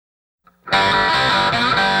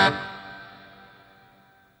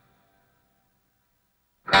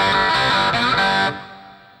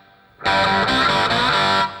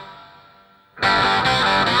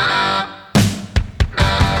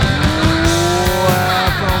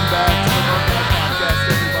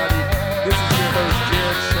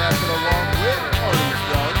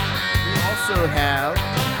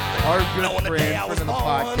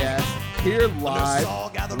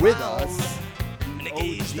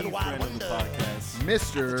the friend of the podcast,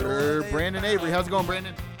 Mr. Brandon Avery. How's it going,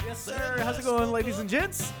 Brandon? Yes, sir. How's it going, ladies and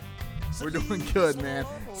gents? We're doing good, man.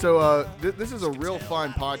 So this is a real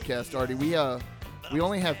fun podcast, Artie. We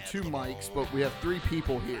only have 2 mics, but we have 3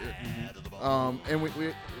 people here. And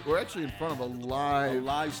we're actually in front of a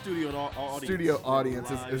live studio audience. Studio audience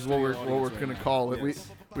is what we're gonna call it. Yes.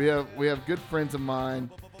 We have good friends of mine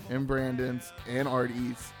and Brandon's and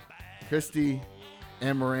Artie's, Christy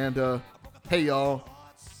and Miranda. Hey y'all.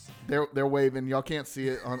 They're waving. Y'all can't see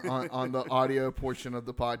it on the audio portion of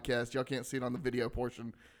the podcast. Y'all can't see it on the video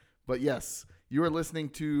portion. But yes, you are listening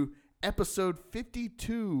to episode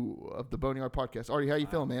 52 of the Boneyard Podcast. Artie, how you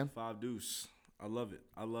feeling, man? 5 deuce. I love it.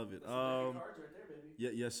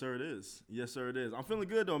 Yes, sir, it is. Yes, sir, it is. I'm feeling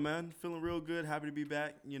good though, man. Feeling real good. Happy to be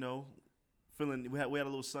back. You know, feeling. We had a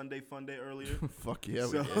little Sunday fun day earlier. Fuck yeah,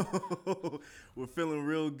 so, we did. We're feeling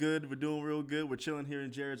real good. We're doing real good. We're chilling here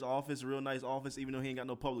in Jared's office, a real nice office, even though he ain't got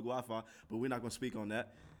no public Wi-Fi. But we're not gonna speak on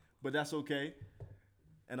that. But that's okay.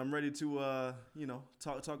 And I'm ready to,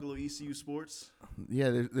 talk a little ECU sports.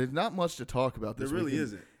 Yeah, there's not much to talk about this There really weekend.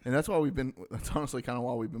 isn't. And that's why that's honestly kind of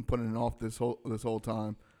why we've been putting it off this whole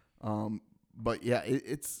time. But yeah,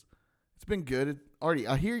 it's been good. Artie,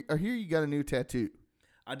 I hear you got a new tattoo.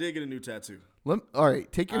 I did get a new tattoo. All right,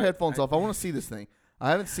 take your headphones off. I want to see this thing.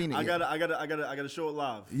 I haven't seen it yet. I gotta show it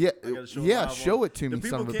live. Yeah, I gotta show it live show it to me, the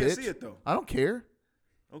son of a people bitch. can't see it though. I don't care.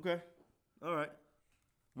 Okay, all right.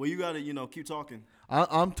 Well, you gotta keep talking.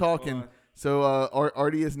 I'm talking. All right. So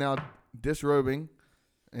Artie is now disrobing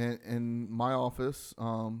in my office.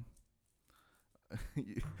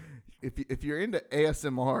 If you're into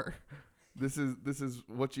ASMR, this is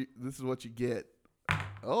what you get.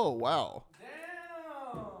 Oh wow! Damn.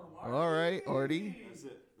 All right, Artie. That's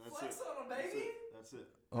it. Flex on him, baby. That's it.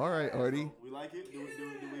 All right, Artie. So, we like it. Do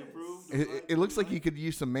we approve? It looks like you could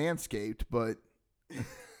use some Manscaped, but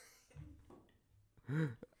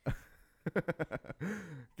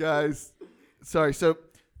guys, sorry. So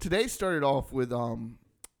today started off with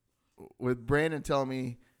Brandon telling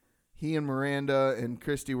me he and Miranda and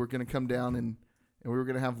Christy were going to come down and we were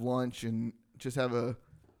going to have lunch and just have a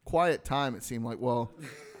quiet time. It seemed like. Well,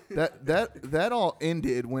 that all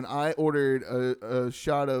ended when I ordered a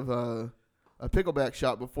shot of a pickleback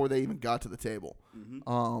shot before they even got to the table.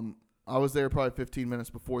 Mm-hmm. I was there probably 15 minutes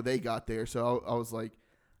before they got there, so I was like,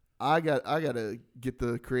 I gotta get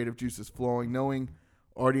the creative juices flowing, knowing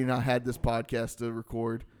Artie and I had this podcast to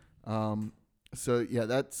record. So yeah,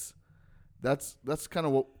 that's kind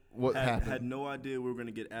of what happened. Had no idea we were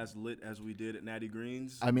gonna get as lit as we did at Natty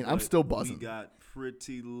Green's. I mean, I'm still buzzing. We got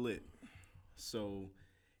pretty lit. So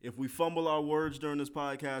if we fumble our words during this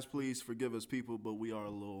podcast, please forgive us, people. But we are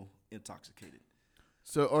a little intoxicated.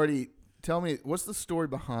 So Artie, tell me, what's the story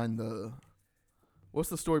behind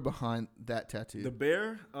that tattoo? The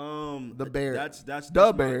bear. The bear. That's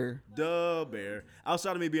the bear. The bear.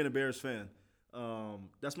 Outside of me being a Bears fan,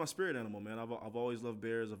 that's my spirit animal, man. I've always loved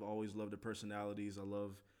bears. I've always loved their personalities. I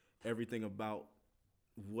love everything about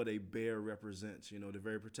what a bear represents. They're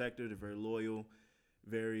very protective. They're very loyal.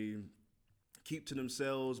 Very keep to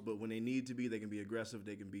themselves. But when they need to be, they can be aggressive.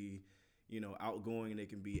 They can be, outgoing. They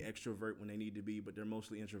can be extrovert when they need to be. But they're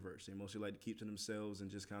mostly introverts. They mostly like to keep to themselves and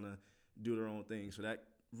just kind of do their own thing. So that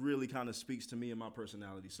really kind of speaks to me and my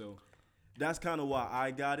personality. So that's kind of why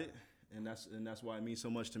I got it, and that's why it means so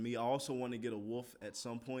much to me. I also want to get a wolf at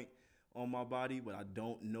some point on my body, but I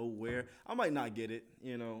don't know where. I might not get it,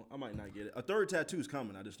 I might not get it. A third tattoo is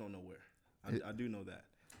coming. I just don't know where. I do know that.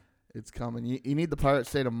 It's coming. You need the pirate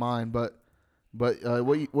state of mind, but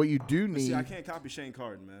what you do need. See, I can't copy Shane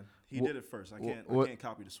Carden, man. He did it first. I can't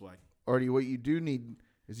copy the swag. Artie, what you do need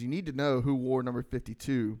is you need to know who wore number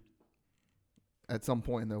 52 at some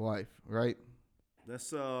point in their life, right?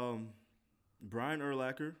 That's Brian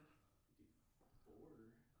Urlacher.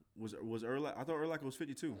 Was Urlacher? I thought Urlacher was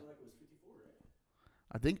 52.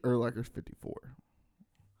 I think Urlacher's 54.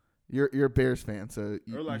 You're a Bears fan, so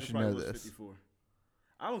you should know was this. 54.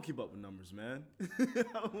 I don't keep up with numbers, man.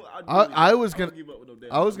 I was gonna keep up with no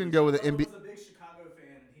damn I was gonna go with the I NBA. was a big Chicago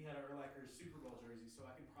fan, and he had an Urlacher Super Bowl jersey, so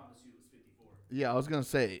I can promise you it was 54. Yeah, I was gonna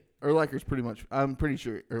say Urlacher's I'm pretty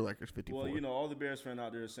sure Urlacher's 54. Well, all the Bears fans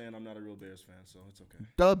out there are saying I'm not a real Bears fan, so it's okay.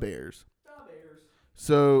 The Bears. The Bears.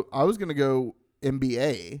 So I was gonna go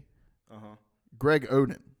NBA. Greg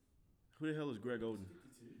Oden. Who the hell is Greg Oden?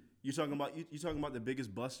 You talking about the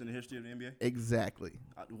biggest bust in the history of the NBA? Exactly.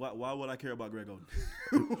 Why would I care about Greg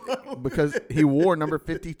Oden? Because he wore number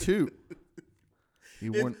 52.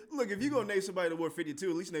 Look, if you're going to name somebody that wore 52,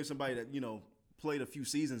 at least name somebody that, played a few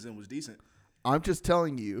seasons and was decent. I'm just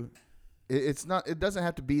telling you, it doesn't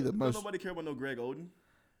have to be the most. Nobody care about no Greg Oden.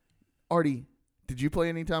 Artie, Did you play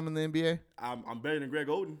any time in the NBA? I'm better than Greg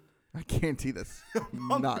Oden. I guarantee that's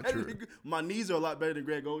not true. My knees are a lot better than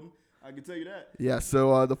Greg Oden. I can tell you that. Yeah,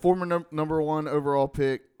 so the former number 1 overall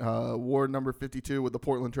pick wore number 52 with the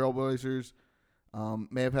Portland Trailblazers.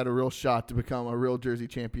 May have had a real shot to become a real Jersey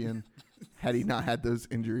champion had he not had those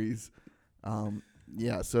injuries.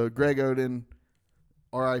 Yeah, so Greg Oden,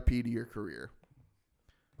 R.I.P. to your career.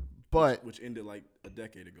 But which ended like a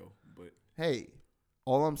decade ago. But hey,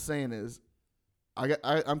 all I'm saying is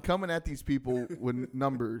I'm coming at these people with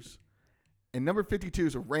numbers, and number 52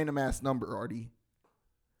 is a random-ass number, Artie.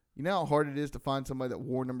 You know how hard it is to find somebody that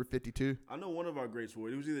wore number 52? I know one of our greats wore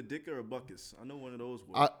it. It was either Ditka or Buckus. I know one of those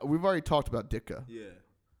wore it. We've already talked about Ditka. Yeah.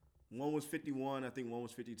 One was 51. I think one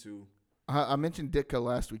was 52. I mentioned Ditka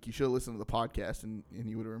last week. You should have listened to the podcast, and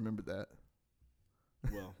you would have remembered that.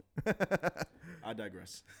 Well, I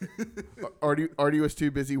digress. Artie was too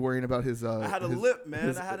busy worrying about his. I had a lip, man.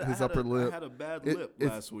 His upper lip. I had a bad lip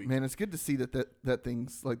last week. Man, it's good to see that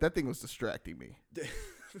thing's like that thing was distracting me.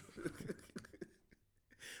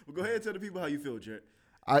 Well, go ahead and tell the people how you feel, Jared.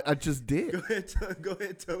 I just did. Go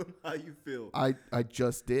ahead, tell them how you feel. I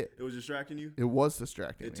just did. It was distracting you? It was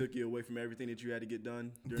distracting. It took you away from everything that you had to get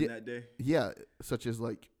done during that day? Yeah, such as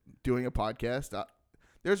like doing a podcast.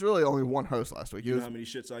 There's really only one host last week. You know how many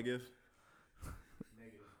shits I give?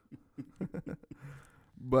 Negative.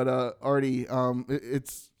 But Artie,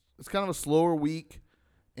 it's kind of a slower week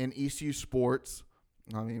in ECU sports.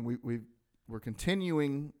 I mean, we're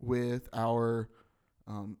continuing with our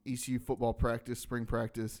ECU football practice, spring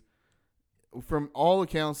practice. From all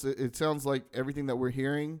accounts, it sounds like everything that we're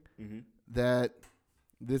hearing that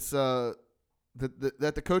this that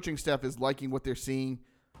the coaching staff is liking what they're seeing,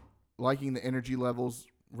 liking the energy levels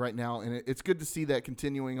right now, and it's good to see that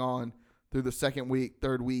continuing on through the second week,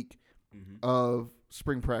 third week of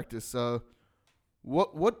spring practice.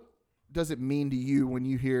 What does it mean to you when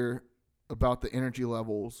you hear about the energy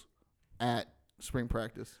levels at spring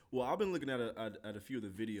practice? Well, I've been looking at a few of the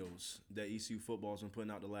videos that ECU football has been putting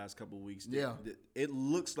out the last couple of weeks. Yeah. It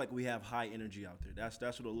looks like we have high energy out there. That's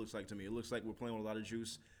what it looks like to me. It looks like we're playing with a lot of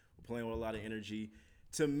juice. We're playing with a lot of energy.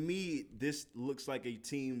 To me, this looks like a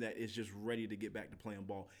team that is just ready to get back to playing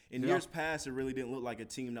ball. In years past, it really didn't look like a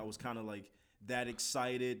team that was kind of like that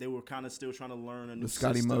excited. They were kind of still trying to learn a new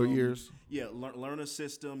system. The Scotty Moe years. Yeah, learn a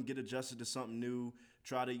system, get adjusted to something new,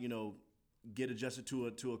 try to, get adjusted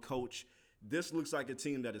to a coach. This looks like a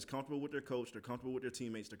team that is comfortable with their coach, they're comfortable with their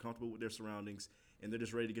teammates, they're comfortable with their surroundings, and they're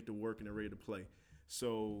just ready to get to work and they're ready to play.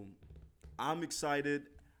 So I'm excited.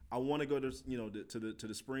 I want to go to to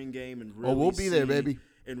the spring game and really we'll be there, baby,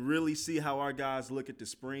 and really see how our guys look at the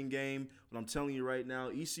spring game. But I'm telling you right now,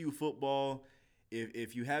 ECU football,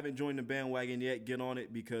 if you haven't joined the bandwagon yet, get on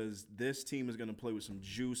it because this team is going to play with some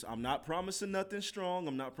juice. I'm not promising nothing strong.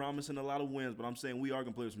 I'm not promising a lot of wins, but I'm saying we are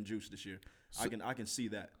going to play with some juice this year. So, I can see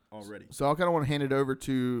that already. So I kind of want to hand it over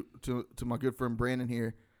to my good friend Brandon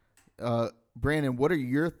here. Brandon, what are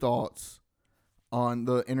your thoughts on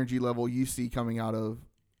the energy level you see coming out of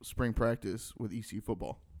spring practice with ECU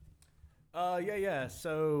football? Yeah.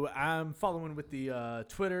 So I'm following with the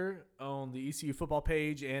Twitter on the ECU football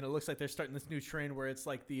page, and it looks like they're starting this new trend where it's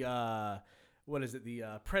like the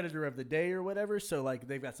the predator of the day or whatever. So like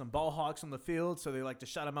they've got some ball hawks on the field, so they like to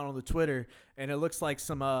shout them out on the Twitter, and it looks like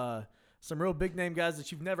some real big name guys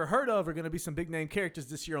that you've never heard of are going to be some big name characters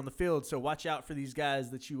this year on the field. So watch out for these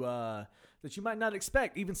guys that you might not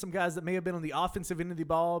expect. Even some guys that may have been on the offensive end of the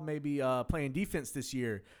ball, maybe playing defense this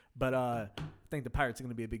year. But I think the Pirates are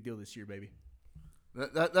going to be a big deal this year, baby.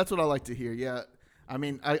 That's what I like to hear. Yeah, I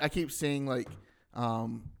mean, I keep seeing like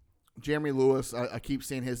Jeremy Lewis. I keep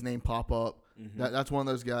seeing his name pop up. That's one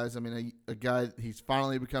of those guys. I mean, a guy he's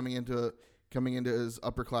finally coming into his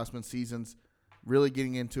upperclassman seasons, really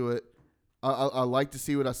getting into it. I like to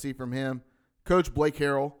see what I see from him. Coach Blake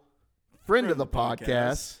Harrell, friend of the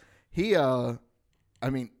podcast. He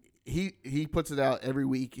puts it out every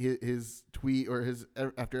week. His tweet or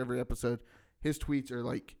after every episode, his tweets are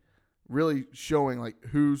like really showing like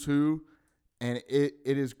who's who, and it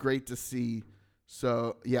is great to see.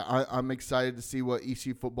 So yeah, I'm excited to see what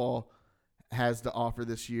ECU football has to offer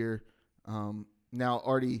this year. Now,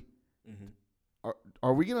 Artie,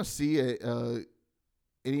 are we gonna see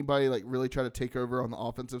anybody like really try to take over on the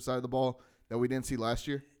offensive side of the ball that we didn't see last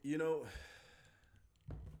year?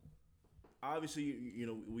 Obviously,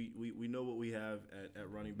 we know what we have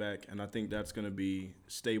at running back, and I think that's going to be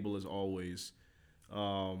stable as always.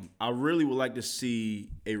 I really would like to see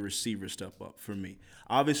a receiver step up for me.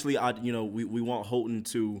 Obviously, we want Houghton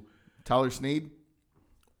to Tyler Snead.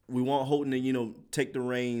 we want Holton to, take the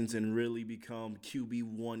reins and really become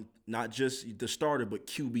QB1, not just the starter, but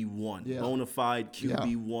QB1. Yeah. Bona fide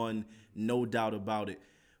QB1, no doubt about it.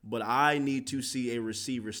 But I need to see a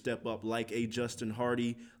receiver step up like a Justin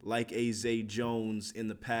Hardy, like a Zay Jones in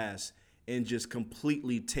the past, and just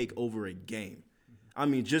completely take over a game. I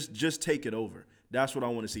mean, just take it over. That's what I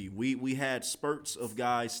want to see. We had spurts of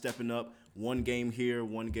guys stepping up, one game here,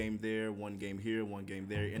 one game there, one game here, one game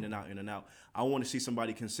there, in and out, in and out. I want to see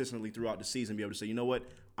somebody consistently throughout the season be able to say, you know what,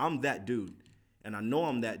 I'm that dude. And I know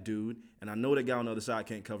I'm that dude, and I know that guy on the other side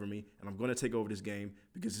can't cover me, and I'm going to take over this game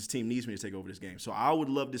because this team needs me to take over this game. So I would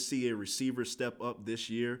love to see a receiver step up this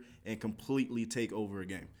year and completely take over a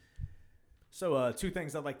game. So two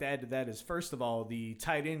things I'd like to add to that is, first of all, the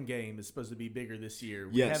tight end game is supposed to be bigger this year.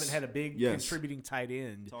 We Yes. haven't had a big contributing tight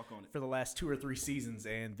end Talk on it. for the last 2 or 3 seasons,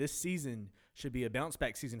 and this season should be a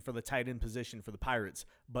bounce-back season for the tight end position for the Pirates.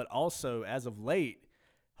 But also, as of late,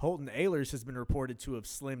 Holton Ahlers has been reported to have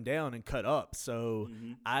slimmed down and cut up. So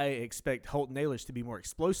I expect Holton Ahlers to be more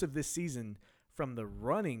explosive this season from the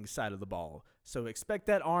running side of the ball. So expect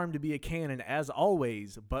that arm to be a cannon as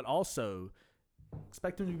always, but also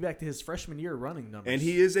expect him to be back to his freshman year running numbers. And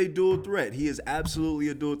he is a dual threat. He is absolutely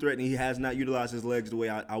a dual threat, and he has not utilized his legs the way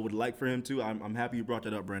I would like for him to. I'm happy you brought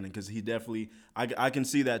that up, Brandon, because he definitely – I can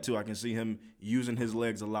see that too. I can see him using his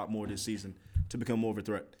legs a lot more this season to become more of a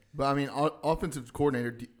threat. But, I mean, offensive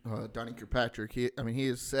coordinator Donnie Kirkpatrick, he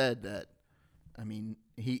has said that, I mean,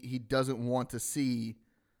 he doesn't want to see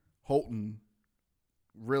Holton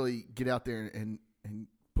really get out there and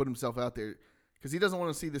put himself out there because he doesn't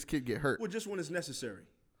want to see this kid get hurt. Well, just when it's necessary.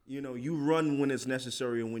 You run when it's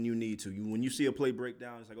necessary and when you need to. When you see a play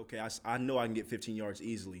breakdown, it's like, okay, I know I can get 15 yards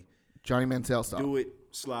easily. Johnny Manziel style. Do it,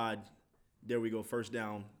 slide. There we go. First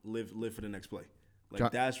down. Live for the next play.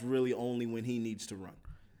 That's really only when he needs to run.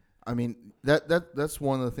 I mean, that's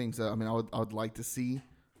one of the things that I would like to see,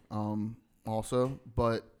 also.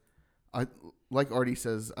 But like Artie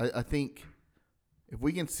says, I think if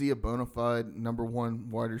we can see a bona fide number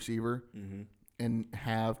one wide receiver and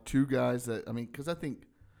have two guys that because I think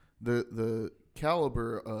the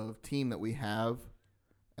caliber of team that we have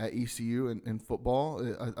at ECU in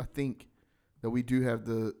football, I think that we do have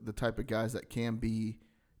the type of guys that can be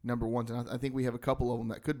number ones, and I think we have a couple of them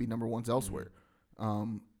that could be number ones elsewhere.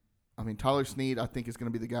 Tyler Snead, I think, is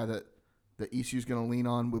going to be the guy that ECU is going to lean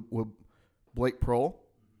on with Blake Prohl,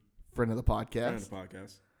 friend of the podcast.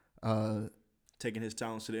 Taking his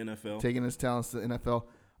talents to the NFL.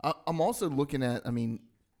 I'm also looking at, the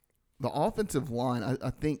offensive line. I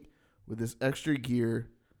think with this extra gear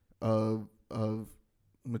of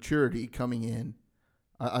maturity coming in,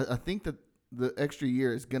 I think that the extra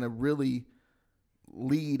year is going to really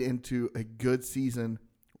lead into a good season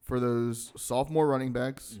for those sophomore running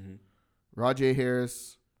backs, Rajay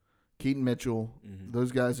Harris, Keaton Mitchell.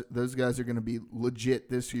 Those guys are going to be legit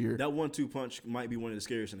this year. That 1-2 punch might be one of the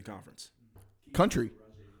scariest in the conference. Country.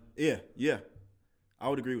 Yeah. I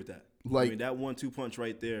would agree with that. That 1-2 punch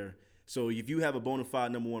right there. So if you have a bona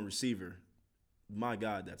fide number one receiver, my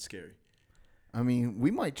God, that's scary.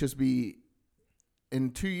 We might just be,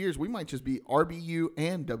 in 2 years, we might just be RBU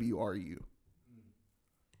and WRU.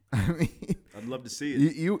 I'd love to see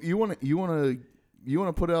it. You want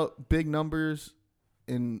to put out big numbers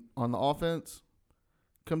on the offense?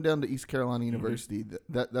 Come down to East Carolina University.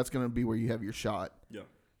 That's going to be where you have your shot. Yeah.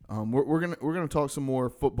 We're gonna talk some more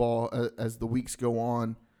football as the weeks go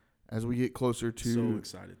on, as we get closer to. So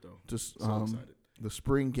excited though. Excited. The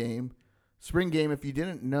spring game. Spring game, if you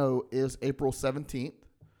didn't know, is April 17th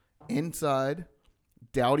inside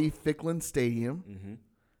Dowdy Ficklin Stadium.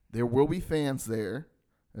 There will be fans there,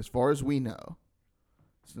 as far as we know.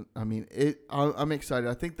 So, I'm excited.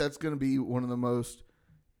 I think that's going to be one of the most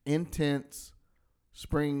intense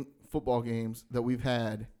spring football games that we've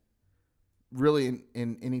had, really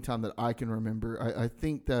in any time that I can remember. I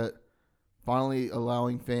think that finally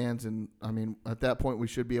allowing fans, and at that point we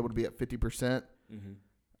should be able to be at 50%.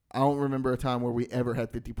 I don't remember a time where we ever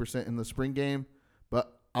had 50% in the spring game,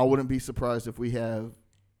 but I wouldn't be surprised if we have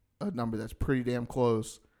a number that's pretty damn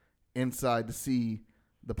close inside to see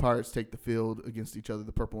the Pirates take the field against each other,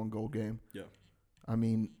 the purple and gold game. Yeah. I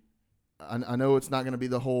know it's not going to be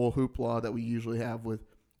the whole hoopla that we usually have with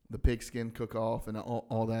the pigskin cook-off and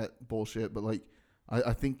all that bullshit, but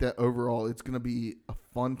I think that overall it's going to be a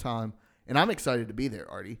fun time, and I'm excited to be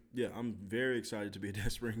there, Artie. Yeah, I'm very excited to be at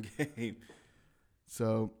that spring game.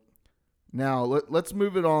 So now let's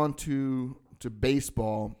move it on to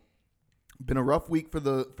baseball. Been a rough week for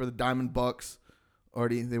the Diamond Bucks,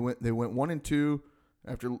 Artie. They went 1-2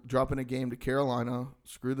 after dropping a game to Carolina,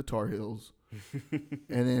 screw the Tar Heels,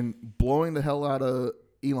 and then blowing the hell out of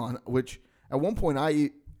Elon, which at one point I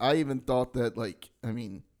even thought that,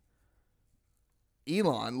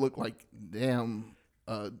 Elon looked like damn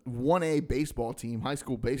 1A baseball team, high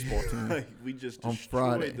school baseball team. We just on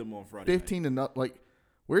destroyed Friday. them on Friday. 15 to not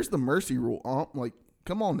where's the mercy rule?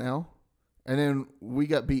 Come on now. And then we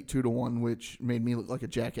got beat 2-1, which made me look like a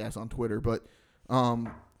jackass on Twitter. But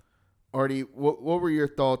Artie, what were your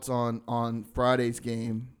thoughts on Friday's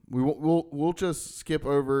game? We'll just skip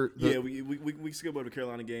over. We skip over the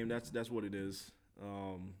Carolina game. That's what it is.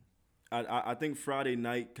 I think Friday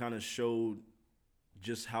night kind of showed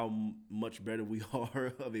just how much better we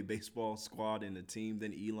are of a baseball squad and a team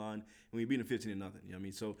than Elon. And we beat them 15-0. You know what I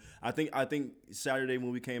mean? So I think Saturday when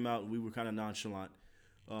we came out, we were kind of nonchalant.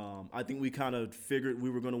 I think we kind of figured we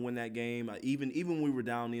were going to win that game. Even when we were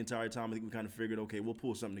down the entire time, I think we kind of figured, okay, we'll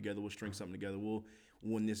pull something together. We'll string something together. We'll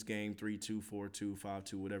win this game 3-2, 4-2,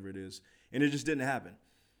 5-2, whatever it is. And it just didn't happen.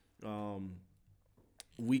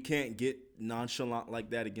 We can't get nonchalant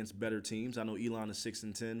like that against better teams. I know Elon is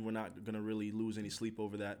 6-10. We're not going to really lose any sleep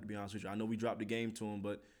over that, to be honest with you. I know we dropped the game to them,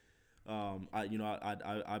 but I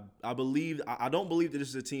don't believe that this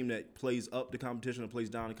is a team that plays up the competition or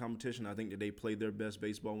plays down the competition. I think that they play their best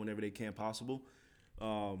baseball whenever they can possible.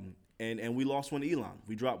 And we lost one to Elon.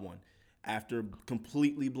 We dropped one after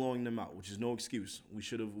completely blowing them out, which is no excuse. We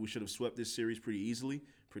should have swept this series pretty easily,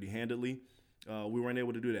 pretty handedly. We weren't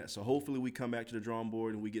able to do that. So hopefully we come back to the drawing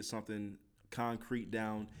board and we get something concrete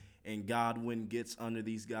down, and Godwin gets under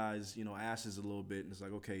these guys, asses a little bit. And it's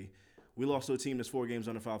like, okay, we lost to a team that's 4 games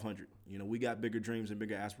under 500. We got bigger dreams and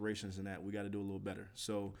bigger aspirations than that. We got to do a little better.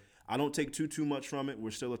 So I don't take too much from it.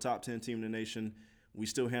 We're still a top 10 team in the nation. We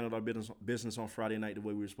still handled our business on Friday night the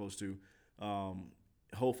way we were supposed to.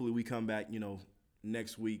 Hopefully we come back,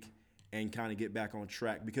 next week and kind of get back on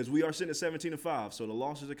track, because we are sitting at 17-5. So the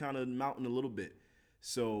losses are kind of mounting a little bit.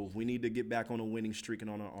 So we need to get back on a winning streak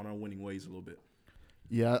and on our winning ways a little bit.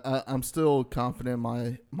 Yeah, I'm still confident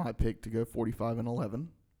in my pick to go 45-11.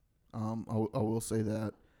 I will say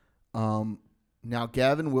that. Now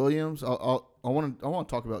Gavin Williams, I want to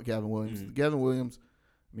talk about Gavin Williams. Mm-hmm. Gavin Williams,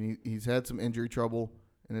 he's had some injury trouble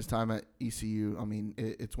in his time at ECU.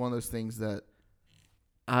 It's one of those things that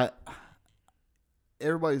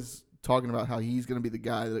everybody's talking about how he's going to be the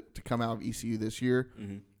guy to come out of ECU this year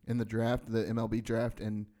in the draft, the MLB draft,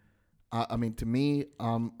 and to me,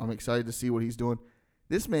 I'm excited to see what he's doing.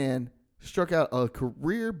 This man struck out a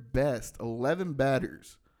career best 11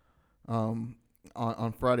 batters on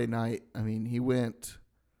Friday night. He went,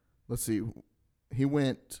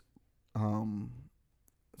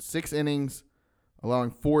 6 innings, allowing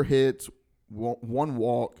 4 hits, 1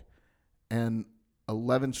 walk, and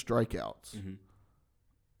 11 strikeouts. Mm-hmm.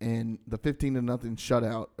 And the 15-0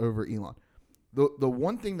 shutout over Elon. The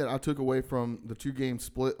one thing that I took away from the 2-game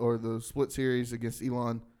split, or the split series against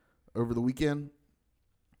Elon over the weekend,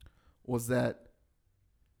 was that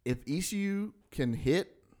if ECU can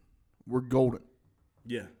hit, we're golden.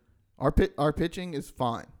 Yeah. Our pitching is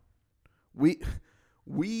fine.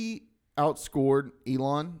 We outscored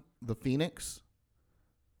Elon, the Phoenix,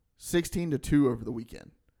 16-2 over the weekend.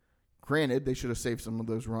 Granted, they should have saved some of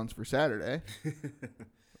those runs for Saturday.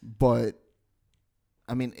 But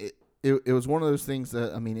it was one of those things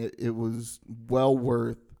that it was well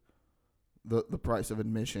worth the price of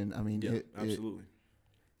admission. Absolutely.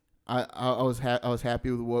 I was happy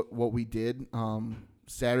with what we did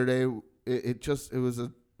Saturday. It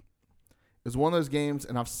was one of those games,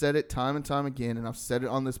 and I've said it time and time again, and I've said it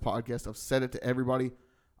on this podcast. I've said it to everybody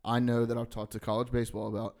I know that I've talked to college baseball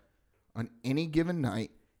about. On any given night,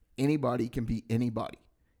 anybody can beat anybody.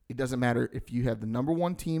 It doesn't matter if you have the number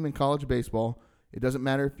 1 team in college baseball. It doesn't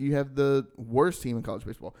matter if you have the worst team in college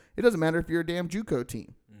baseball. It doesn't matter if you're a damn JUCO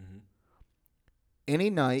team. Mm-hmm. Any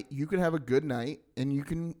night, you can have a good night, and you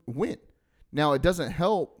can win. Now, it doesn't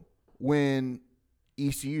help when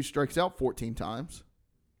ECU strikes out 14 times.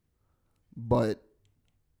 But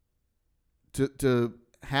to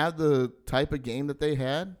have the type of game that they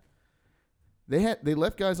had, they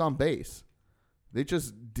left guys on base. They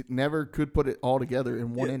just never could put it all together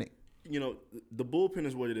in one inning. The bullpen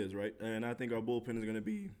is what it is, right? And I think our bullpen is going to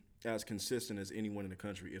be as consistent as anyone in the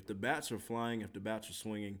country. If the bats are flying, if the bats are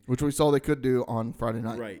swinging. Which we saw they could do on Friday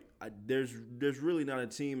night. Right. There's really not a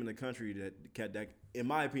team in the country that in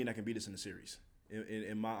my opinion, that can beat us in the series,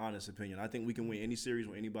 in my honest opinion. I think we can win any series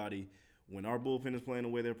with anybody when our bullpen is playing the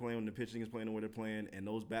way they're playing, when the pitching is playing the way they're playing, and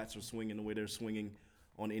those bats are swinging the way they're swinging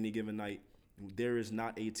on any given night. There is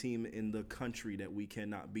not a team in the country that we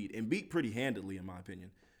cannot beat, and beat pretty handedly, in my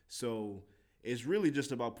opinion. So it's really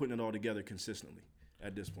just about putting it all together consistently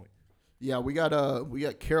at this point. Yeah, we got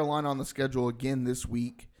Carolina on the schedule again this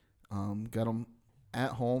week. Got them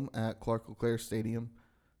at home at Clark LeClaire Stadium,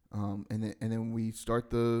 and then we start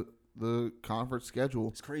the conference schedule.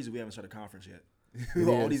 It's crazy we haven't started conference yet.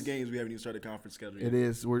 All these games we haven't even started conference schedule yet. It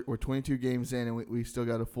is. We're 22 games in, and we still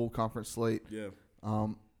got a full conference slate. Yeah.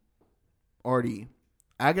 Artie,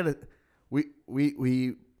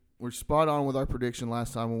 we're spot on with our prediction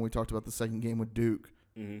last time when we talked about the second game with Duke.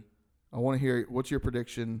 Mm-hmm. I want to hear what's your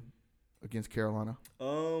prediction against Carolina.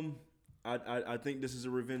 I think this is a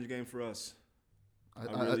revenge game for us.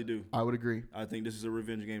 I really do. I would agree. I think this is a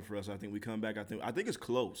revenge game for us. I think we come back. I think it's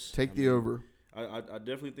close. Take the over. I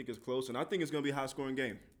definitely think it's close, and I think it's going to be a high-scoring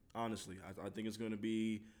game. Honestly, I think it's going to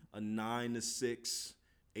be a 9-6,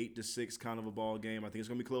 8-6 kind of a ball game. I think it's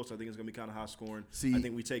going to be close. I think it's going to be kind of high-scoring. I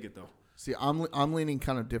think we take it though. See, I'm leaning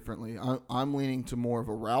kind of differently. I'm leaning to more of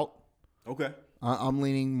a route. Okay. I'm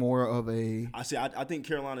leaning more of a. I think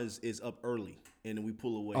Carolina is up early, and then we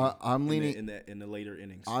pull away. I'm leaning in the later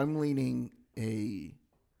innings. I'm leaning a.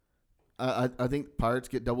 I think Pirates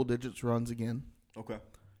get double digits runs again. Okay.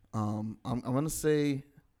 I'm gonna say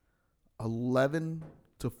 11-4.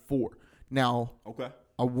 Now. Okay.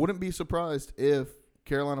 I wouldn't be surprised if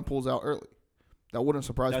Carolina pulls out early. That wouldn't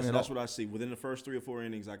surprise me at all. That's what I see. Within the first 3 or 4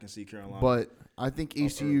 innings, I can see Carolina. But I think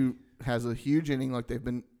ECU has a huge inning like they've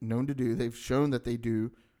been known to do. They've shown that they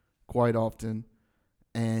do quite often.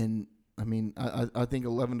 And, I mean, I think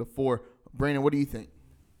 11-4. Brandon, what do you think?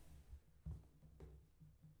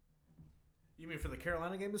 You mean for the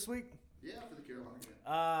Carolina game this week? Yeah, for the Carolina game.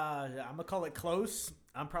 I'm going to call it close.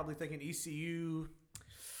 I'm probably thinking ECU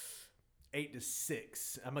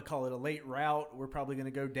 8-6. I'm going to call it a late rout. We're probably going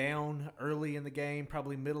to go down early in the game,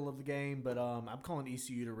 probably middle of the game. But I'm calling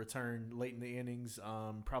ECU to return late in the innings,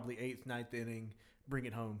 probably 8th, 9th inning, bring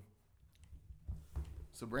it home.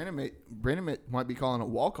 So Brandon might be calling a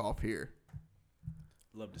walk-off here.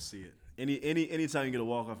 Love to see it. Anytime you get a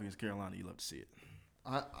walk-off against Carolina, you love to see it.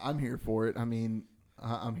 I'm here for it. I mean,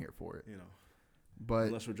 I'm here for it. You know, but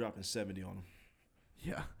unless we're dropping 70 on them.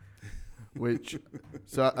 Yeah.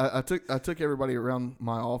 So I took everybody around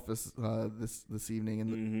my office this evening,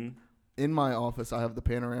 and in my office I have the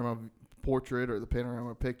panorama portrait or the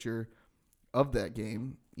panorama picture of that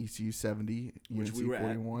game, ECU 70, UNC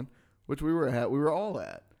 41, which we were at. We were all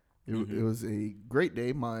at. It was a great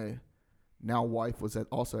day. My now wife was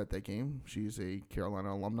also at that game. She's a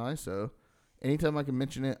Carolina alumni, so anytime I can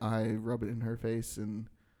mention it, I rub it in her face, and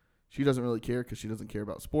she doesn't really care because she doesn't care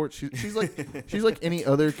about sports. She's like any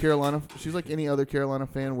other Carolina. She's like any other Carolina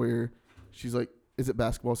fan where she's like, "Is it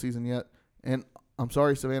basketball season yet?" And I'm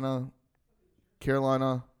sorry, Savannah.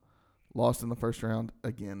 Carolina lost in the first round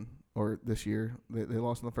again, or this year they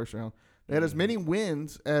lost in the first round. They had as many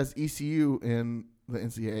wins as ECU in the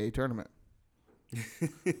NCAA tournament.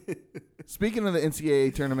 Speaking of the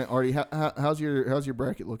NCAA tournament, Artie, how's your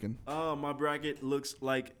bracket looking? My bracket looks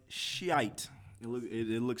like shite. It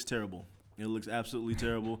looks terrible. It looks absolutely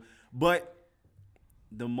terrible. But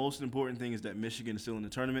the most important thing is that Michigan is still in the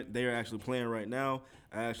tournament. They are actually playing right now.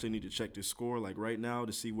 I actually need to check the score like right now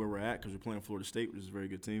to see where we're at because we're playing Florida State, which is a very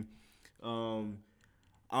good team.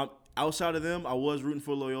 Outside of them, I was rooting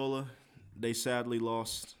for Loyola. They sadly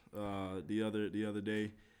lost the other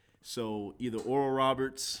day. So either Oral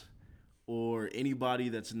Roberts or anybody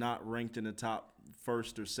that's not ranked in the top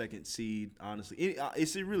first or second seed, honestly.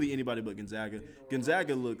 It's really anybody but Gonzaga.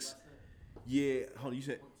 Gonzaga looks – yeah. Hold on, you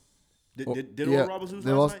said – Did Oral Roberts lose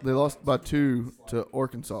last night? They lost by 2 to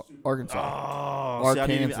Arkansas. Oh, see, I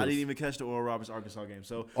didn't even catch the Oral Roberts Arkansas game.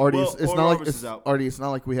 So Artie, out. Artie, it's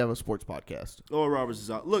not like we have a sports podcast. Oral Roberts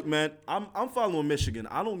is out. Look, man, I'm following Michigan.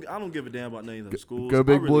 I don't give a damn about any of those schools. Go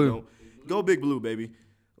Big Blue. Don't. Go Big Blue, baby.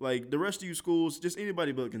 Like, the rest of you schools, just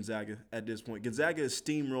anybody but Gonzaga at this point. Gonzaga is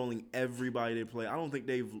steamrolling everybody they play. I don't think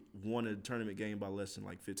they've won a tournament game by less than,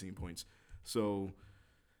 15 points. So,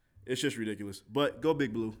 it's just ridiculous. But go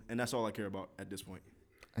Big Blue, and that's all I care about at this point.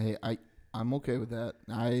 Hey, I'm okay with that.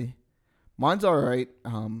 Mine's all right.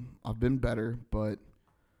 I've been better, but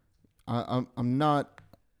I'm not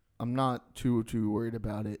too worried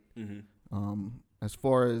about it. Mm-hmm. As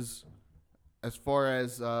far as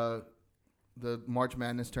the March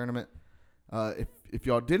Madness tournament. If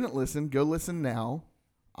y'all didn't listen, go listen now.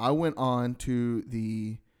 I went on to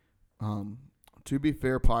the To Be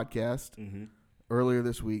Fair podcast earlier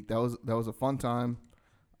this week. That was a fun time.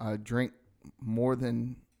 I drank more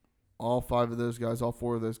than all 4 of those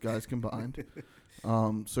guys combined.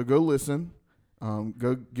 So go listen.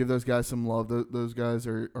 Go give those guys some love. Those guys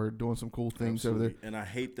are doing some cool things over there. And I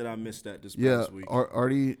hate that I missed that this past week.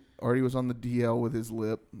 Artie was on the DL with his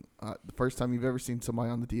lip. The first time you've ever seen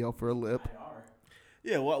somebody on the DL for a lip.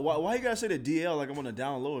 Yeah, why you gotta say the DL like I'm on a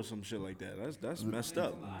down low or some shit like that? That's messed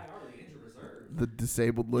up. the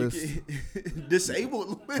disabled list?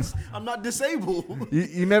 Disabled list? I'm not disabled.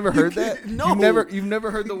 You never heard that? No. You've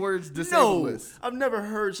never heard the words disabled No, list. I've never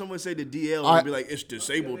heard someone say the DL and be like, it's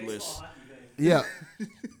disabled list. Yeah.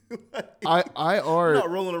 I are You're not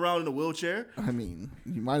rolling around in a wheelchair. I mean,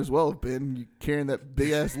 you might as well have been. You carrying that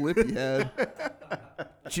big ass lip you had.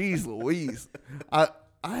 Jeez Louise. I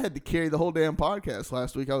had to carry the whole damn podcast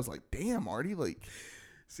last week. I was like, damn, Artie, like.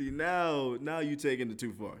 See, now you taking it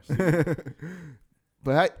too far.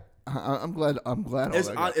 But I'm glad.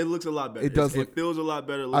 It looks a lot better. It does. It feels a lot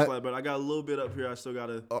better. It looks a lot better. I got a little bit up here. I still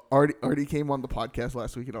gotta. Artie came on the podcast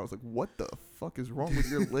last week, and I was like, "What the fuck is wrong with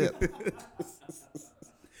your lip?"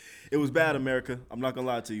 It was bad, America. I'm not gonna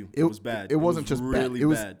lie to you. It was bad. It wasn't just really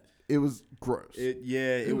bad. It was gross.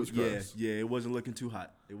 It was gross. Yeah. It wasn't looking too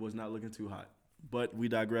hot. It was not looking too hot. But we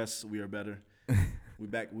digress. We are better. We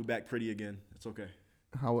back pretty again. It's okay.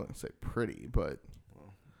 I wouldn't say pretty, but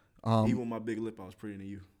even with my big lip, I was prettier than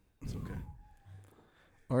you. It's okay.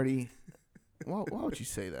 Artie, why would you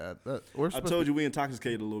say that? I told you we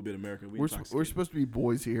intoxicated a little bit, America. We're supposed to be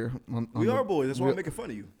boys here. We are boys. That's why I'm making fun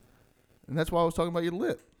of you. And that's why I was talking about your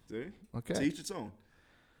lip. See? Okay. To each its own.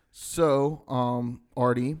 So,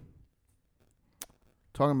 Artie,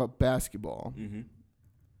 talking about basketball. Mm-hmm.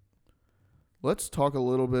 Let's talk a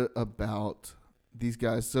little bit about these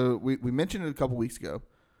guys. So we mentioned it a couple weeks ago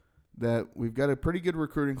that we've got a pretty good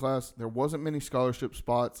recruiting class. There wasn't many scholarship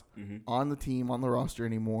spots on the team, on the roster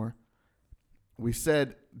anymore. We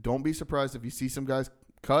said, don't be surprised if you see some guys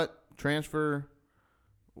cut, transfer,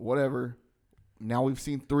 whatever. Now we've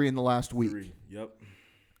seen 3 in the last week. 3, yep.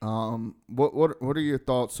 What are your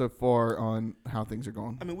thoughts so far on how things are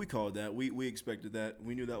going? I mean, we called that. We expected that.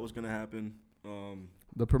 We knew that was going to happen.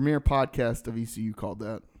 The premier podcast of ECU called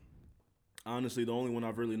that. Honestly, the only one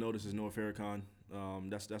I've really noticed is Noah Farrakhan.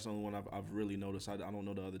 That's the only one I've really noticed. I don't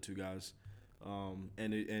know the other 2 guys.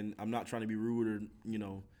 And I'm not trying to be rude or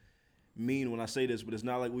mean when I say this, but it's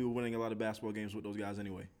not like we were winning a lot of basketball games with those guys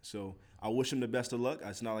anyway. So I wish them the best of luck.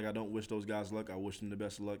 It's not like I don't wish those guys luck. I wish them the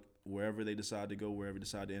best of luck wherever they decide to go, wherever they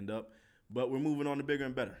decide to end up. But we're moving on to bigger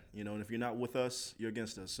and better. And if you're not with us, you're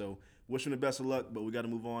against us. So wish them the best of luck, but we got to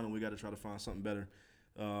move on and we got to try to find something better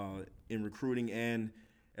in recruiting and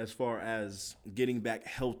as far as getting back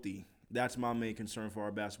healthy. That's my main concern for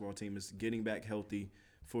our basketball team is getting back healthy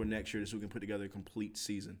for next year so we can put together a complete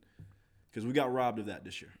season. Because we got robbed of that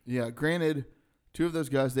this year. Yeah, granted, 2 of those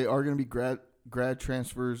guys, they are going to be grad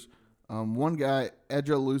transfers. One guy,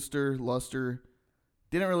 Edra Luster,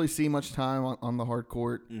 didn't really see much time on the hard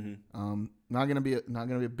court. Mm-hmm. Not gonna be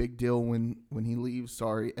a big deal when he leaves.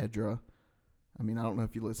 Sorry, Edra. I mean, I don't know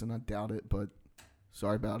if you listen. I doubt it, but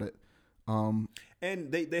sorry about it.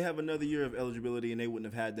 And they have another year of eligibility, and they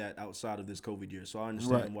wouldn't have had that outside of this COVID year. So I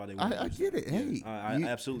understand why they want to use I get it. Hey, I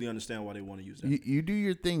absolutely understand why they want to use that. You do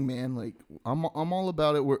your thing, man. Like I'm all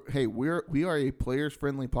about it. We are a players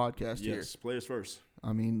friendly podcast here. Yes, players first.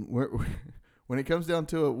 I mean, we're when it comes down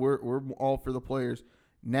to it, we're all for the players.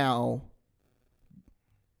 Now,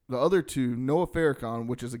 the other 2, Noah Farrakhan,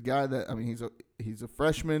 which is a guy that he's a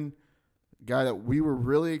freshman, guy that we were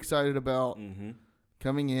really excited about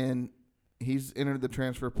coming in. He's entered the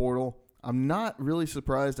transfer portal. I'm not really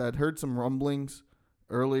surprised. I'd heard some rumblings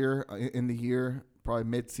earlier in the year, probably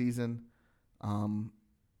mid-season. I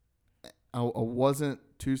wasn't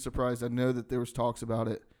too surprised. I know that there was talks about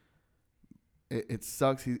it. It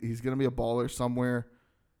sucks. He's going to be a baller somewhere.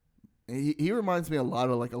 He reminds me a lot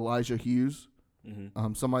of like Elijah Hughes,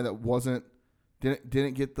 somebody that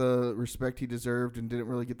didn't get the respect he deserved and didn't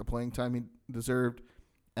really get the playing time he deserved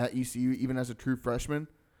at ECU, even as a true freshman.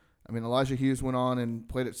 I mean, Elijah Hughes went on and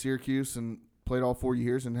played at Syracuse and played all 4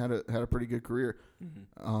 years and had a pretty good career.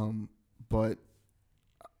 But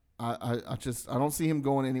I don't see him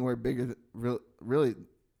going anywhere bigger, really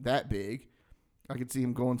that big. I could see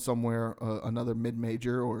him going somewhere another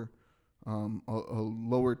mid-major or a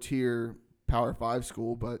lower tier Power 5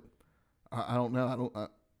 school, but I don't know.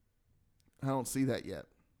 I don't see that yet.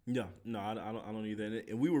 Yeah, no, I don't either.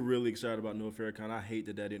 And we were really excited about Noah Farrakhan. I hate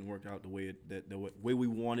that didn't work out the way we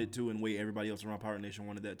wanted to, and the way everybody else around Pirate Nation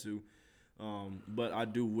wanted that to. But I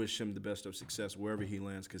do wish him the best of success wherever he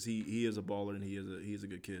lands because he is a baller and he's a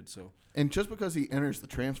good kid. So, and just because he enters the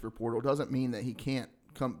transfer portal doesn't mean that he can't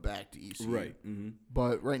come back to ECU. Right. Mm-hmm.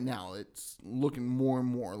 But right now it's looking more and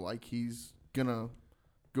more like he's gonna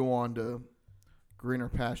go on to greener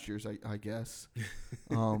pastures, I guess.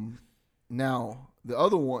 Now, the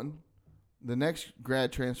other one, the next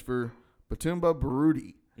grad transfer, Batumba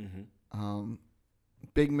Baruti.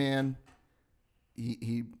 Big man.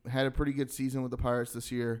 He had a pretty good season with the Pirates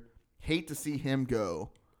this year. Hate to see him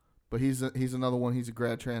go, but he's another one. He's a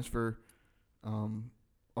grad transfer.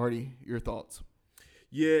 Artie, your thoughts?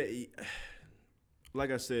 Yeah,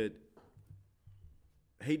 like I said,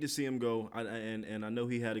 hate to see him go. And I know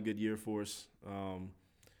he had a good year for us,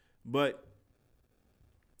 but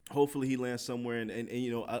hopefully he lands somewhere. And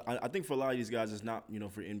you know, I think for a lot of these guys, it's not, you know,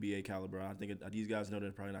 for NBA caliber. I think these guys know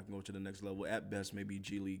they're probably not going to go to the next level. At best, maybe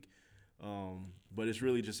G League. But it's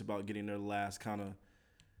really just about getting their last kind of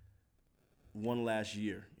one last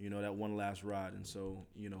year, you know, that one last ride. And so,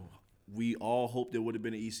 you know, we all hoped there would have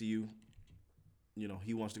been an ECU. You know,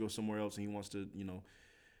 he wants to go somewhere else, and he wants to, you know,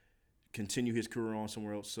 continue his career on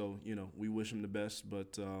somewhere else. So, you know, we wish him the best.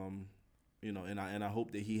 But, you know, and I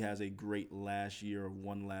hope that he has a great last year of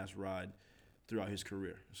one last ride throughout his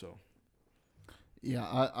career. So, yeah,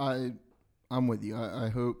 I'm with you. I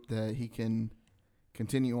hope that he can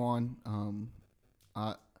continue on.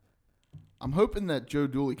 I'm hoping that Joe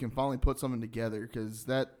Dooley can finally put something together, because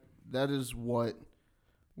that is what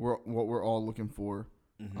we're all looking for.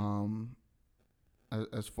 mm-hmm.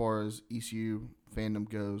 As far as ECU fandom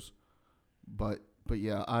goes, but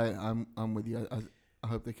yeah, I'm with you. I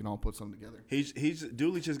hope they can all put something together.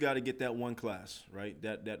 Dooley just got to get that one class, right?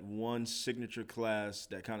 That one signature class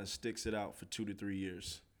that kind of sticks it out for 2 to 3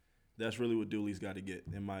 years. That's really what Dooley's got to get,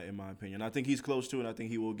 in my opinion. I think he's close to it, and I think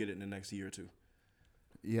he will get it in the next year or two.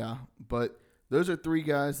 Yeah, but those are 3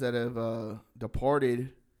 guys that have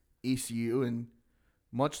departed ECU, and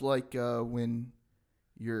much like when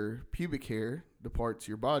your pubic hair departs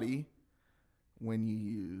your body, when you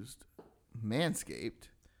used Manscaped.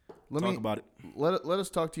 Talk about it. Let us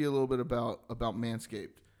talk to you a little bit about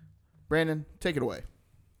Manscaped. Brandon, take it away.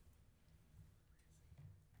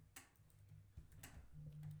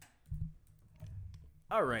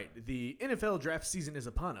 All right, the NFL draft season is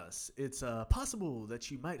upon us. It's possible that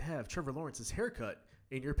you might have Trevor Lawrence's haircut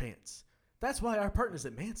in your pants. That's why our partners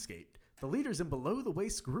at Manscaped, the leaders in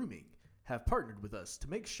below-the-waist grooming, have partnered with us to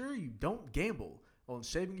make sure you don't gamble on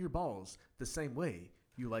shaving your balls the same way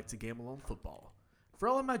you like to gamble on football. For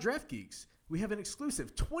all of my draft geeks, we have an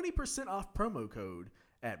exclusive 20% off promo code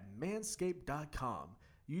at manscaped.com.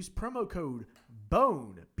 Use promo code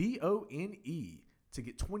BONE, BONE, to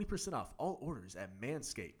get 20% off all orders at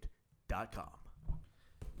manscaped.com.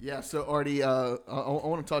 Yeah, so Artie, I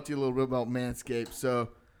want to talk to you a little bit about Manscaped. So,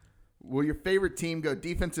 will your favorite team go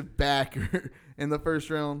defensive back in the first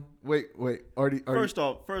round? Wait, Artie. First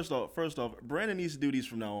off, Brandon needs to do these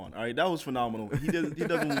from now on. All right, that was phenomenal. He does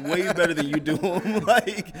them way better than you do them.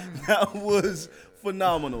 Like, that was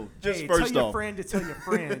phenomenal. Just first tell your off, friend to tell your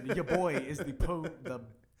friend your boy is the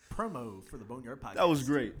promo for the Boneyard Podcast. That was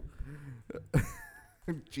great.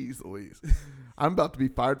 Jeez Louise. I'm about to be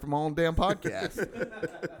fired from my own damn podcast.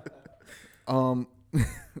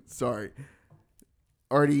 Sorry.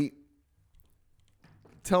 Artie,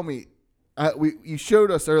 tell me, you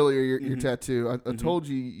showed us earlier your tattoo. I told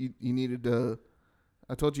you needed to.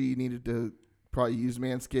 I told you needed to probably use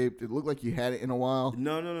Manscaped. It looked like you had it in a while.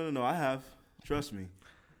 No. I have. Trust me.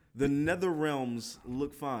 The nether realms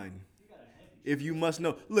look fine. If you must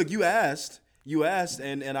know. Look, you asked.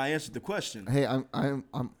 And I answered the question. Hey, I'm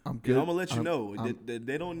good. I'm gonna let you know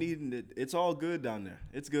they don't need it. It's all good down there.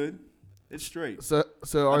 It's good. It's straight. So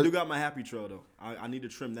I do got my happy trail though. I need to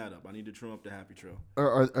trim that up. I need to trim up the happy trail.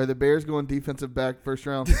 Are the Bears going defensive back first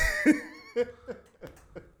round?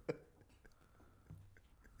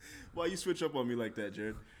 Why you switch up on me like that,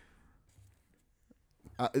 Jared?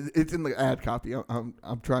 It's in the ad copy.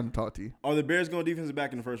 I'm trying to talk to you. Are the Bears going defensive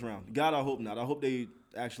back in the first round? God, I hope not. I hope they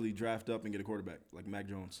actually draft up and get a quarterback like Mac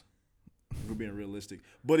Jones. We're being realistic.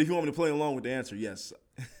 But if you want me to play along with the answer, yes.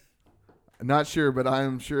 Not sure, but I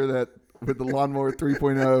am sure that with the Lawnmower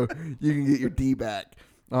 3.0, you can get your D back.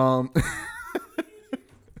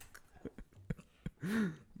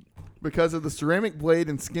 Because of the ceramic blade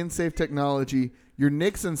and skin-safe technology, your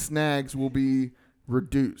nicks and snags will be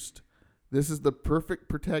reduced. This is the perfect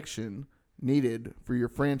protection needed for your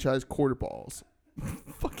franchise quarter balls.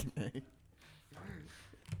 Fucking A.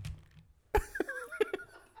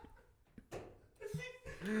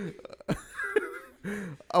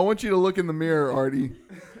 I want you to look in the mirror, Artie.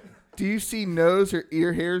 Do you see nose or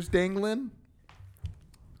ear hairs dangling?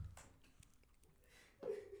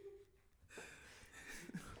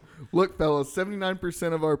 Look, fellas,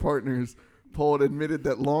 79% of our partners polled admitted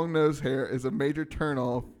that long nose hair is a major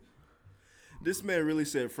turnoff. This man really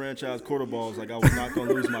said franchise quarter balls like I was not going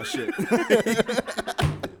to lose my shit.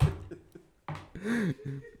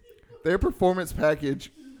 Their performance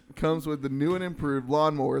package comes with the new and improved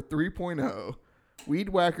Lawnmower 3.0, Weed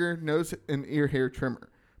Whacker nose and ear hair trimmer,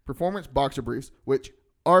 performance boxer briefs, which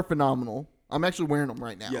are phenomenal. I'm actually wearing them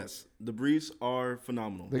right now. Yes, the briefs are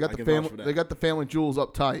phenomenal. They got I the can vouch family. for that. They got the family jewels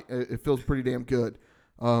up tight. It feels pretty damn good.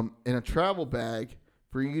 In a travel bag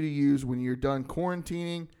for you to use when you're done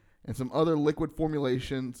quarantining, and some other liquid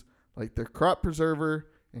formulations like their Crop Preserver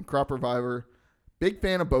and Crop Reviver. Big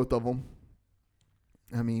fan of both of them.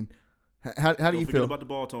 I mean, how do you feel about the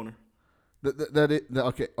ball toner?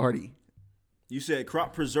 Okay, Artie. You said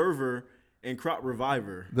Crop Preserver and Crop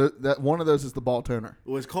Reviver. That one of those is the ball toner.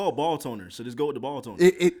 Well, it's called ball toner, so just go with the ball toner.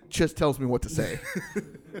 It just tells me what to say.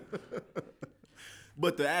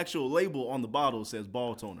 But the actual label on the bottle says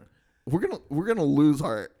ball toner. We're gonna lose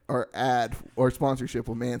our ad or sponsorship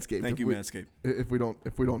with Manscaped. Thank you, Manscaped. If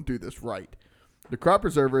we don't do this right. The Crop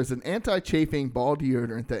Preserver is an anti-chafing ball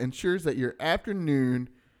deodorant that ensures that your afternoon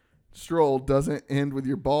stroll doesn't end with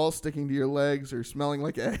your balls sticking to your legs or smelling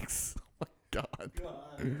like eggs. Oh my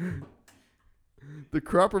God. The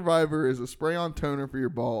Crop Reviver is a spray-on toner for your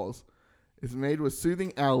balls. It's made with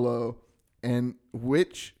soothing aloe and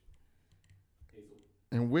witch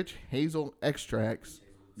hazel extracts.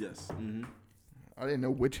 Yes. Mm-hmm. I didn't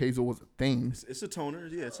know witch hazel was a thing. It's a toner.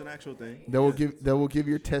 Yeah, it's an actual thing. That will give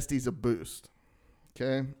your testes a boost.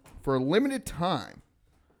 Okay? For a limited time,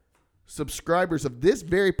 subscribers of this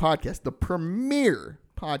very podcast, the premier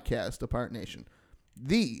podcast of Pirate Nation,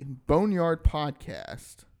 the Boneyard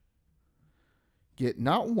Podcast, get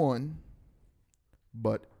not one,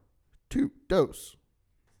 but two dose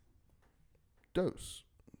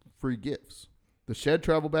free gifts. The Shed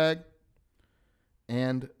Travel Bag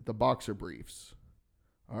and the Boxer Briefs.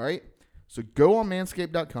 All right? So go on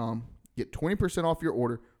manscaped.com, get 20% off your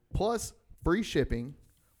order, plus free shipping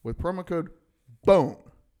with promo code BONE.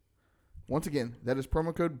 Once again, that is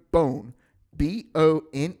promo code BONE,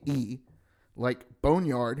 BONE, like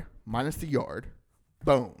boneyard minus the yard,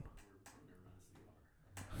 BONE.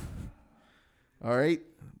 All right?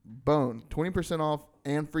 BONE, 20% off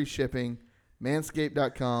and free shipping,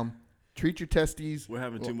 manscaped.com. Treat your testes. We're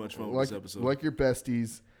having too much fun with this episode. Like your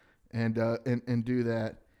besties, and do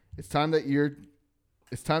that. It's time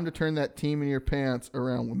to turn that team in your pants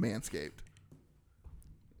around with Manscaped.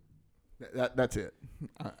 That's it.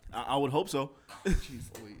 I would hope so. Jeez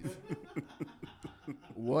Louise.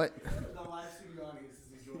 What? The live studio audience is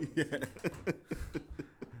enjoying Yeah.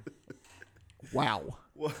 Wow.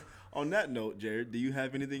 Well, on that note, Jared, do you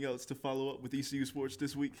have anything else to follow up with ECU Sports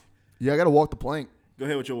this week? Yeah, I got to walk the plank. Go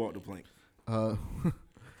ahead with your walk the plank.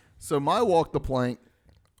 So my walk the plank,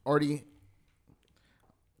 Artie.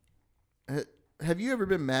 Have you ever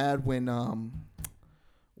been mad when a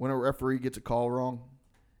referee gets a call wrong?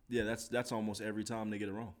 Yeah, that's almost every time they get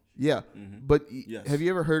it wrong. Yeah, Mm-hmm. but Yes. Have you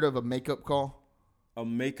ever heard of a makeup call? A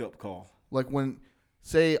makeup call. Like when,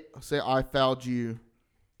 say I fouled you,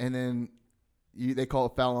 and then they call a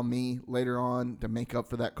foul on me later on to make up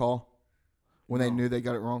for that call when they knew they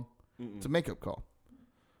got it wrong. Mm-mm. It's a makeup call.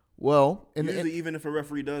 Well, Usually, even if a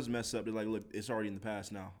referee does mess up, they're like, "Look, it's already in the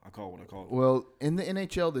past now. I call what I call." Well, in the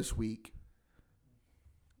NHL this week,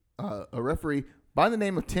 a referee by the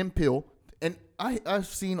name of Tim Pill, and I've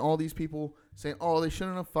seen all these people saying, "Oh, they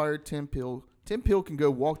shouldn't have fired Tim Pill. Tim Pill can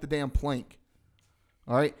go walk the damn plank."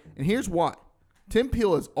 All right, and here's why: Tim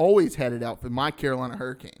Pill has always had it out for my Carolina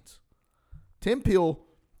Hurricanes. Tim Pill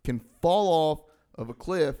can fall off of a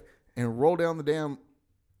cliff and roll down the damn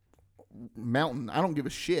mountain. I don't give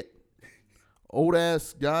a shit. Old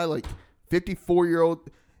ass guy, like 54-year-old.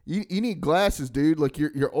 You need glasses, dude. Like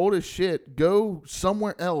you're old as shit. Go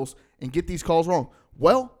somewhere else and get these calls wrong.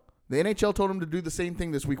 Well, the NHL told him to do the same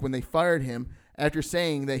thing this week when they fired him after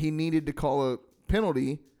saying that he needed to call a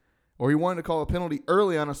penalty, or he wanted to call a penalty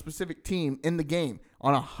early on a specific team in the game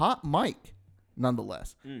on a hot mic.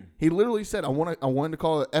 Nonetheless, he literally said, "I wanted to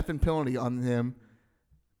call an effing penalty on them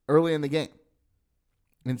early in the game."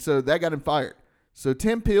 And so that got him fired. So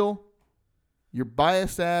Tim Peel, your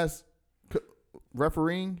biased ass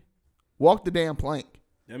refereeing, walk the damn plank.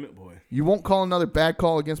 Damn it, boy. You won't call another bad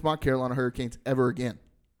call against my Carolina Hurricanes ever again.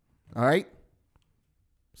 All right?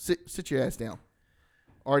 Sit your ass down.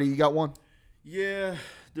 Artie, you got one? Yeah,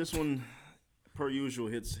 this one, per usual,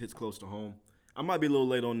 hits close to home. I might be a little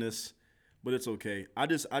late on this, but it's okay. I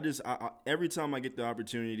every time I get the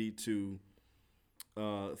opportunity to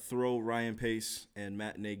throw Ryan Pace and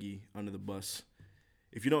Matt Nagy under the bus.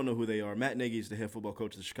 If you don't know who they are, Matt Nagy is the head football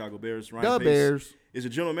coach of the Chicago Bears. Ryan Pace Bears is a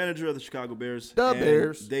general manager of the Chicago Bears.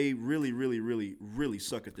 Bears. They really, really, really, really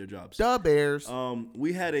suck at their jobs. The Bears.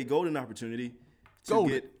 We had a golden opportunity to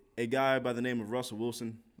get a guy by the name of Russell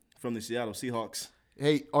Wilson from the Seattle Seahawks.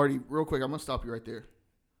 Hey, Artie, real quick, I'm going to stop you right there.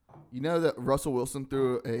 You know that Russell Wilson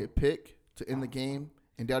threw a pick to end the game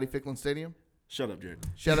in Dowdy Ficklin Stadium? Shut up, Jared.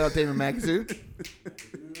 Shout out David McAzoo.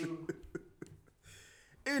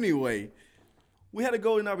 Anyway, we had a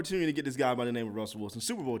golden opportunity to get this guy by the name of Russell Wilson,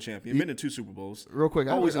 Super Bowl champion, been to 2 Super Bowls. Real quick,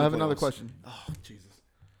 I Always in the have another playoffs. question. Oh, Jesus.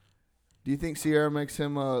 Do you think Ciara makes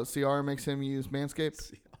him use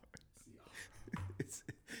Manscaped? It's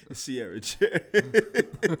Sierra Jared.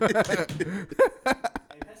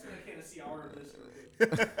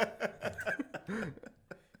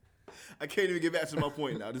 I can't even get back to my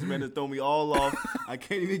point now. This man has thrown me all off. I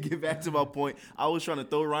can't even get back to my point. I was trying to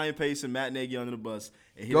throw Ryan Pace and Matt Nagy under the bus,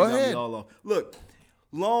 and he got me all off. Look,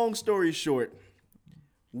 long story short,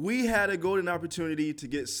 we had a golden opportunity to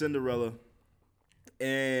get Cinderella,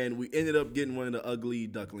 and we ended up getting one of the ugly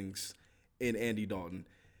ducklings in Andy Dalton,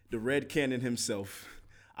 the Red Cannon himself.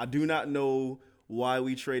 I do not know why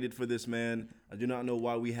we traded for this man. I do not know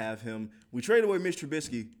why we have him. We traded away Mitch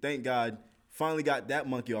Trubisky, thank God. Finally got that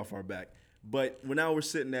monkey off our back. But now we're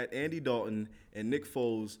sitting at Andy Dalton and Nick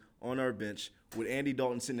Foles on our bench, with Andy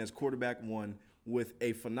Dalton sitting as quarterback 1, with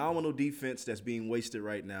a phenomenal defense that's being wasted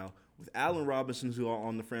right now, with Allen Robinson, who are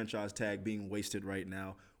on the franchise tag, being wasted right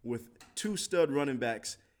now, with 2 stud running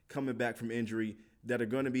backs coming back from injury that are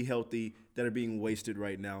going to be healthy, that are being wasted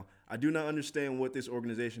right now. I do not understand what this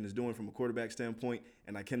organization is doing from a quarterback standpoint,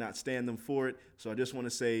 and I cannot stand them for it. So I just want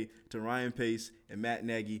to say to Ryan Pace and Matt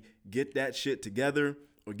Nagy, get that shit together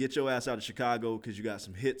or get your ass out of Chicago, because you got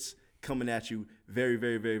some hits coming at you very,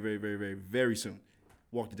 very, very, very, very, very, very soon.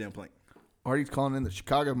 Walk the damn plank. Artie's calling in the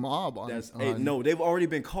Chicago mob on no, they've already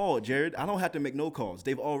been called, Jared. I don't have to make no calls.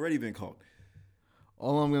 They've already been called.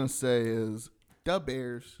 All I'm going to say is, the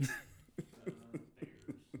Bears.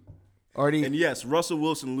 Artie, and yes, Russell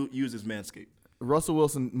Wilson uses Manscaped. Russell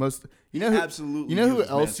Wilson Absolutely. You know who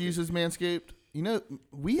uses else Manscaped. uses Manscaped? You know,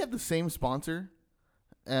 we have the same sponsor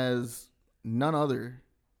as none other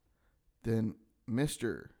than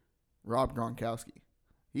Mr. Rob Gronkowski.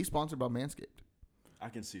 He's sponsored by Manscaped. I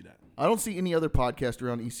can see that. I don't see any other podcast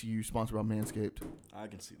around ECU sponsored by Manscaped. I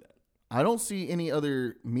can see that. I don't see any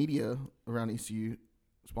other media around ECU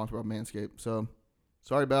sponsored by Manscaped. So,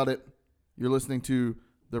 sorry about it. You're listening to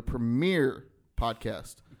the premier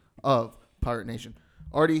podcast of Pirate Nation.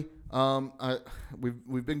 Artie,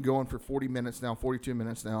 we've been going for 40 minutes now, 42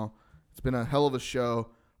 minutes now. It's been a hell of a show.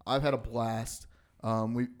 I've had a blast.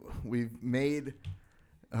 We've made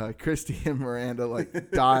Christy and Miranda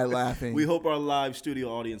die laughing. We hope our live studio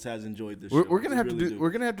audience has enjoyed this. We're gonna have to do.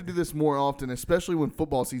 We're gonna have to do this more often, especially when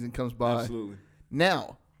football season comes by. Absolutely.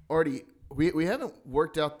 Now, Artie, we haven't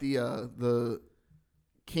worked out the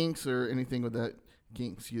kinks or anything with that.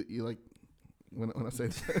 Kinks, you like when I say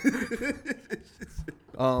that.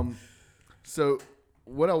 So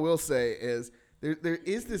what I will say is there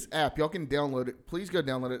is this app. Y'all can download it. Please go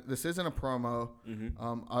download it. This isn't a promo.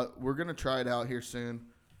 Mm-hmm. We're gonna try it out here soon.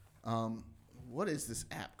 What is this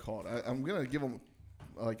app called? I'm gonna give them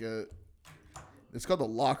it's called the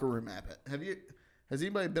Locker Room app. Has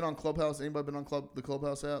anybody been on Clubhouse? Anybody been on the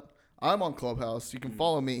Clubhouse app? I'm on Clubhouse. You can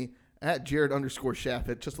follow me at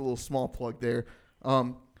Jared_Shaffett. Just a little small plug there.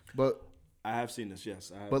 But I have seen this,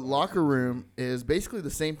 yes. But Locker Room is basically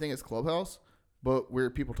the same thing as Clubhouse, but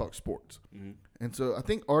where people talk sports. Mm-hmm. And so I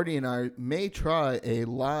think Artie and I may try a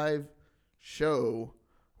live show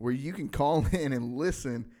where you can call in and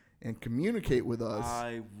listen and communicate with us.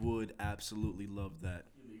 I would absolutely love that.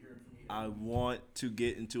 I want to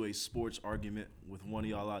get into a sports argument with one of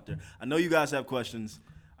y'all out there. I know you guys have questions.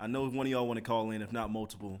 I know one of y'all want to call in, if not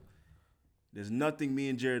multiple. There's nothing me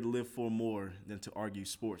and Jared live for more than to argue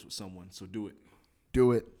sports with someone, so do it.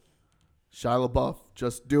 Do it. Shia LaBeouf,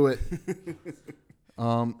 just do it.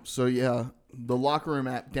 So, yeah, the Locker Room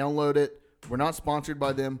app, download it. We're not sponsored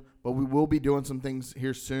by them, but we will be doing some things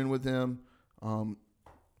here soon with them.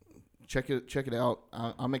 Check it out.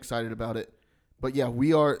 I'm excited about it. But, yeah,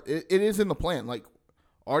 we are. It is in the plan. Like,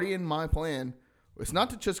 Artie and my plan, it's not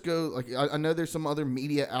to just go. Like, I know there's some other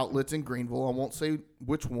media outlets in Greenville. I won't say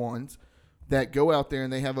which ones, that go out there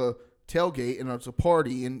and they have a tailgate and it's a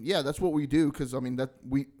party. And, yeah, that's what we do because, I mean,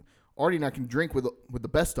 Artie and I can drink with the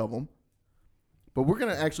best of them. But we're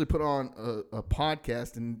going to actually put on a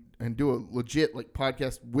podcast and do a legit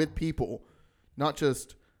podcast with people, not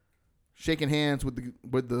just shaking hands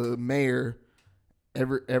with the mayor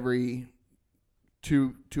every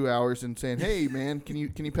 2 hours and saying, "Hey man, can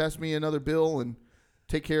you pass me another bill and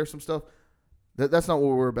take care of some stuff?" That's not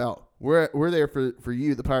what we're about. We're there for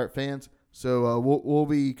you, the Pirate fans. So we'll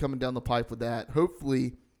be coming down the pipe with that.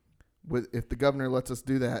 Hopefully, if the governor lets us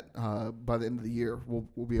do that by the end of the year,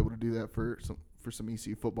 we'll be able to do that for some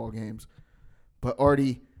ECU football games. But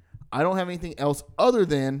Artie, I don't have anything else other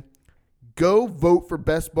than go vote for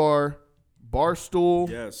Best Bar, Barstool,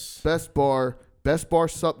 Yes. Best Bar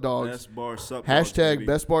Sup Dogs. Best Bar Sup Dogs. Hashtag baby.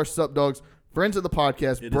 Best Bar Sup Dogs Friends of the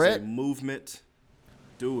podcast. It Brett. is a movement.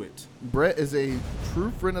 Do it. Brett is a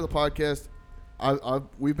true friend of the podcast.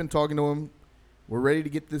 We've been talking to him. We're ready to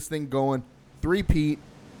get this thing going. 3-peat.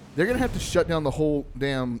 They're going to have to shut down the whole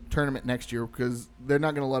damn tournament next year because they're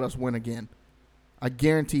not going to let us win again. I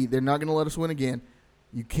guarantee they're not going to let us win again.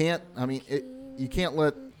 You can't. I mean, you can't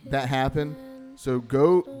let that happen. So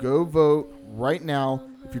go vote right now.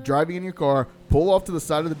 If you're driving in your car, pull off to the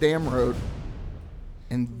side of the damn road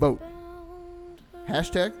and vote.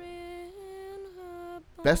 Hashtag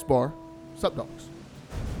Best Bar Sup Dogs.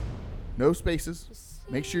 No spaces.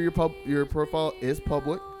 Make sure your profile is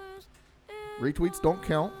public. Retweets don't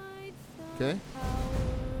count. Okay?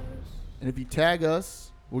 And if you tag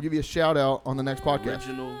us, we'll give you a shout out on the next podcast.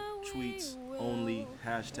 Original tweets only.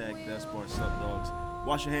 Hashtag Best Bar Sup Dogs.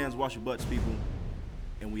 Wash your hands, wash your butts, people.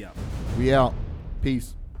 And we out. We out.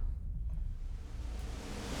 Peace.